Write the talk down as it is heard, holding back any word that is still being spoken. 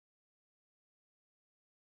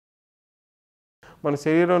మన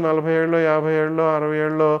శరీరం 40 ఏళ్ళలో 50 ఏళ్ళలో 60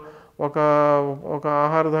 ఏళ్ళలో ఒక ఒక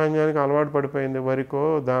ఆహార ధాన్యానికి అలవాటు పడిపోయింది. వరికో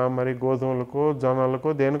మరి గోధుమలకో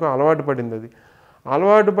జొన్నలకో దేనికో అలవాటు పడింది. అది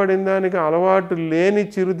అలవాటు పడిన దానికి అలవాటు లేని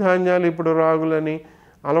చిరుధాన్యాలు ఇప్పుడు రాగులని,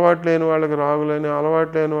 అలవాటు లేని వాళ్ళకి రాగులని,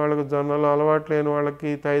 అలవాటు లేని వాళ్ళకి జొన్నలు, అలవాటు లేని వాళ్ళకి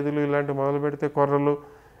తైదులు ఇలాంటివి మొదలు పెడితే కొర్రలు,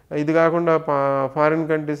 ఇది కాకుండా ఫారిన్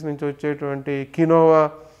కంట్రీస్ నుంచి వచ్చేటువంటి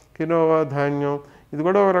కినోవా ధాన్యం, ఇది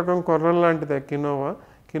కూడా ఒక రకం కొర్రలు లాంటిదే.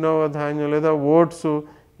 కినోవా ధాన్యం లేదా ఓట్స్,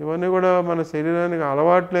 ఇవన్నీ కూడా మన శరీరానికి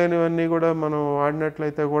అలవాటు లేనివన్నీ కూడా మనం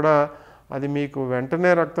వాడినట్లయితే కూడా అది మీకు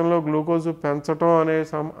వెంటనే రక్తంలో గ్లూకోజ్ పెంచటం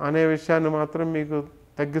అనే విషయాన్ని మాత్రం మీకు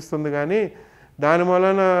తగ్గిస్తుంది. కానీ దాని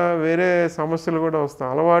వలన వేరే సమస్యలు కూడా వస్తాయి.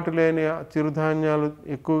 అలవాటు లేని చిరుధాన్యాలు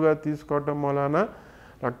ఎక్కువగా తీసుకోవటం వలన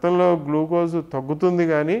రక్తంలో గ్లూకోజ్ తగ్గుతుంది,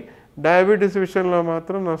 కానీ డయాబెటీస్ విషయంలో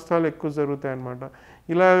మాత్రం నష్టాలు ఎక్కువ జరుగుతాయి అన్నమాట.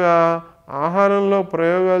 ఇలాగా ఆహారంలో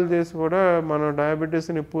ప్రయోగాలు చేసి కూడా మనం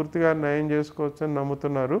డయాబెటీస్ని పూర్తిగా నయం చేసుకోవచ్చని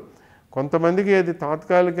నమ్ముతున్నారు. కొంతమందికి అది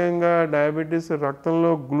తాత్కాలికంగా డయాబెటీస్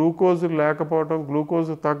రక్తంలో గ్లూకోజ్ లేకపోవటం,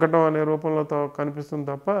 గ్లూకోజ్ తగ్గటం అనే రూపంలో కనిపిస్తుంది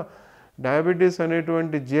తప్ప డయాబెటీస్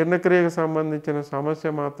అనేటువంటి జీర్ణక్రియకు సంబంధించిన సమస్య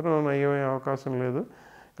మాత్రం నయమయ్యే అవకాశం లేదు.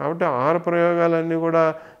 కాబట్టి ఆహార ప్రయోగాలన్నీ కూడా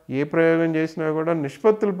ఏ ప్రయోగం చేసినా కూడా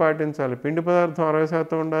నిష్పత్తులు పాటించాలి. పిండి పదార్థం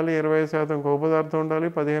 60% ఉండాలి, 20% కొవ్వు పదార్థం ఉండాలి,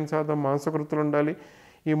 15% మాంసకృతులు ఉండాలి.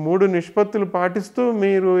 ఈ 3 నిష్పత్తులు పాటిస్తూ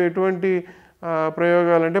మీరు ఎటువంటి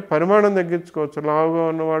ప్రయోగాలంటే పరిమాణం తగ్గించుకోవచ్చు. లావుగా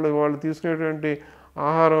ఉన్న వాళ్ళు తీసుకునేటువంటి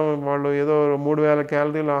ఆహారం, వాళ్ళు ఏదో 3000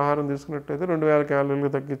 క్యాలరీల ఆహారం తీసుకున్నట్లయితే 2000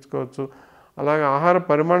 క్యాలరీలు తగ్గించుకోవచ్చు. అలాగే ఆహార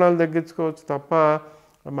పరిమాణాలు తగ్గించుకోవచ్చు తప్ప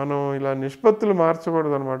మనం ఇలా నిష్పత్తులు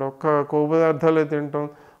మార్చకూడదు అనమాట. ఒక్క కొవ్వు పదార్థాలే తింటాం,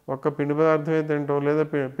 ఒక్క పిండి పదార్థమే తింటాం, లేదా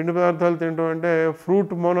పిండి పదార్థాలు తింటాం అంటే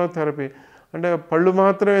ఫ్రూట్ మోనోథెరపీ, అంటే పళ్ళు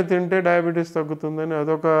మాత్రమే తింటే డయాబెటీస్ తగ్గుతుందని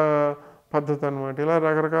అదొక పద్ధతి అనమాట. ఇలా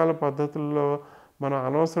రకరకాల పద్ధతుల్లో మనం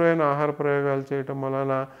అనవసరమైన ఆహార ప్రయోగాలు చేయటం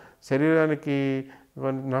వలన శరీరానికి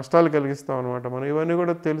నష్టాలు కలిగిస్తాం అనమాట. మనం ఇవన్నీ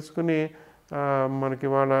కూడా తెలుసుకుని మనకి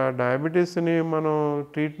వాళ్ళ డయాబెటీస్ని మనం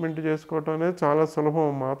ట్రీట్మెంట్ చేసుకోవటం అనేది చాలా సులభం.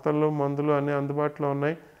 మాత్రలు మందులు అన్నీ అందుబాటులో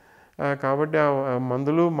ఉన్నాయి. కాబట్టి ఆ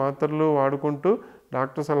మందులు మాత్రలు వాడుకుంటూ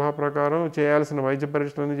డాక్టర్ సలహా ప్రకారం చేయాల్సిన వైద్య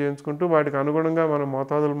పరీక్షలన్నీ చేయించుకుంటూ వాటికి అనుగుణంగా మనం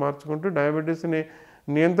మోతాదులు మార్చుకుంటూ డయాబెటీస్ని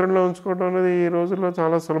నియంత్రణలో ఉంచుకోవడం అనేది ఈ రోజుల్లో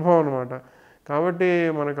చాలా సులభం అనమాట. కాబట్టి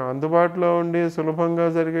మనకు అందుబాటులో ఉండి సులభంగా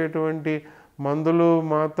జరిగేటువంటి మందులు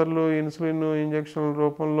మాత్రలు ఇన్సులిన్ ఇంజక్షన్ల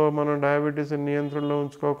రూపంలో మనం డయాబెటీస్ నియంత్రణలో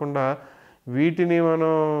ఉంచుకోకుండా వీటిని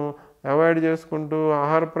మనం అవాయిడ్ చేసుకుంటూ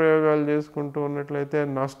ఆహార ప్రయోగాలు చేసుకుంటూ ఉన్నట్లయితే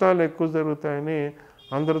నష్టాలు ఎక్కువ జరుగుతాయని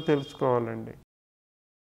అందరూ తెలుసుకోవాలండి.